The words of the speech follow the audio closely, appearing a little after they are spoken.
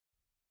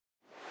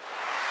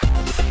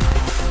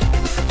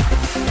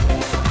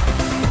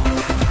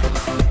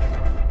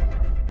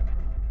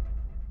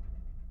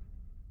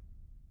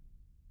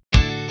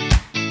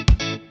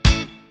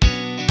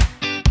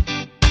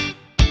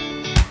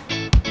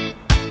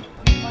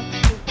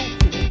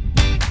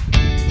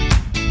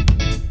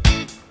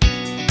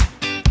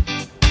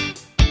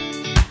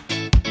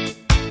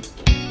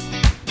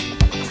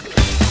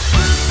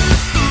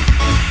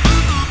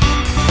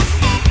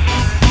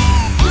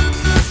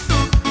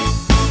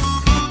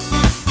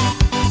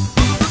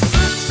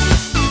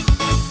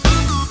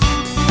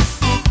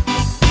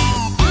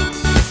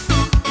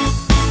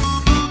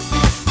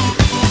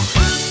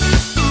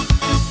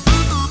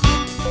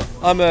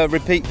I'm a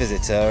repeat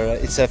visitor.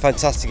 It's a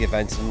fantastic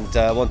event, and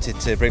I wanted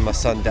to bring my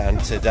son down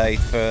today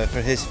for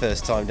his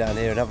first time down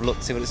here and have a look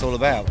to see what it's all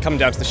about. Come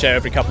down to the show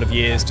every couple of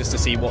years just to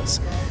see what's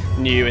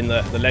new in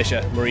the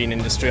leisure marine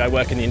industry. I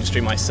work in the industry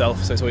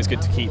myself, so it's always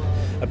good to keep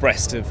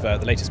abreast of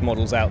the latest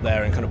models out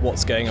there and kind of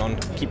what's going on,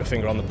 keep a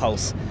finger on the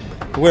pulse.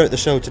 We're at the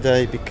show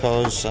today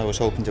because I was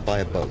hoping to buy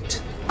a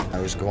boat. I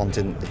was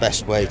wanting the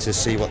best way to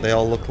see what they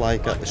all look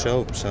like at the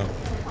show, so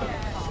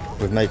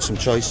we've made some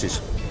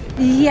choices.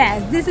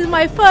 Yes, this is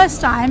my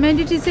first time and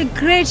it is a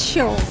great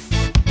show. I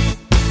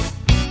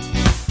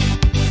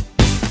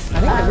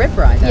think the Rib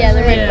Rider. Yeah,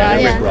 the Rib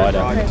Rider. Rib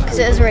Rider. Because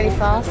it was really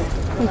fast.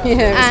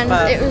 Yeah,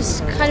 And it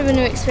was kind of a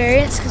new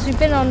experience because we've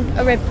been on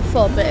a rib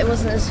before, but it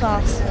wasn't as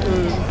fast.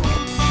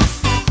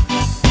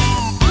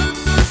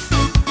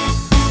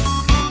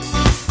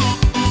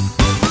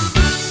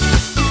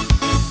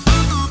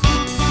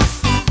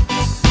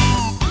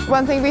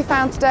 One thing we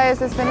found today is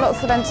there's been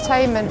lots of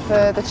entertainment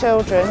for the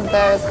children.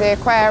 There's the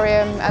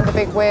aquarium and the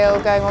big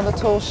wheel going on the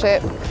tall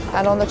ship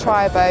and on the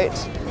tri-boat.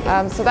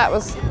 So that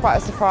was quite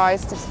a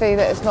surprise to see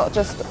that it's not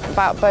just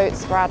about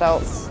boats for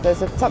adults. There's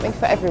something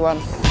for everyone.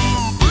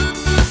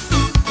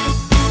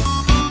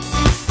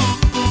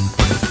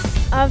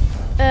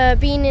 I've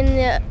been in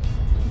the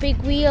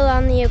big wheel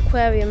and the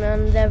aquarium,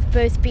 and they've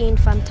both been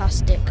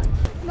fantastic.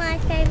 My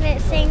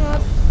favourite thing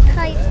was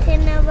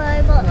coasting a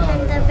robot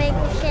and a big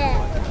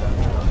ship.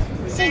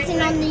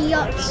 Sitting on the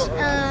yachts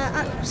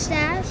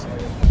upstairs.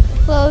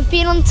 Well, we've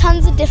been on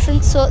tons of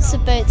different sorts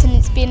of boats and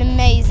it's been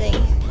amazing.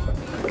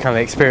 Kind of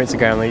the experience of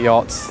going on the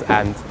yachts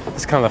and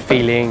it's kind of a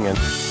feeling.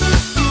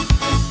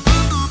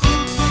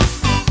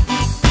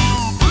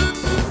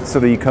 So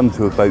that you come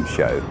to a boat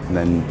show and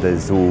then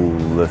there's all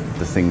the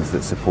things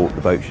that support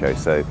the boat show.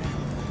 So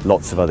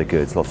lots of other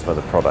goods, lots of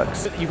other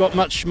products. You've got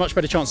much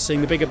better chance of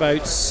seeing the bigger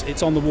boats.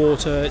 It's on the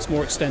water, it's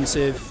more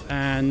extensive,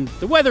 and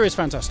the weather is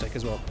fantastic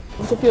as well.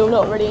 If you're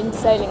not really into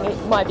sailing,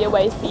 it might be a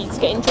way for you to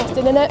get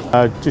interested in it.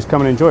 Just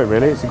come and enjoy it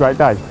really, it's a great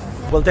day.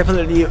 Well,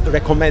 definitely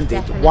recommend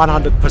it,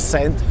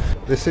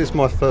 100%. This is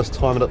my first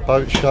time at a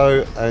boat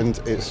show and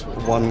it's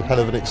one hell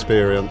of an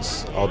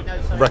experience. I'd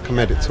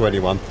recommend it to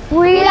anyone.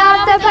 We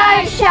love the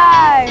boat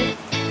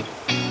show!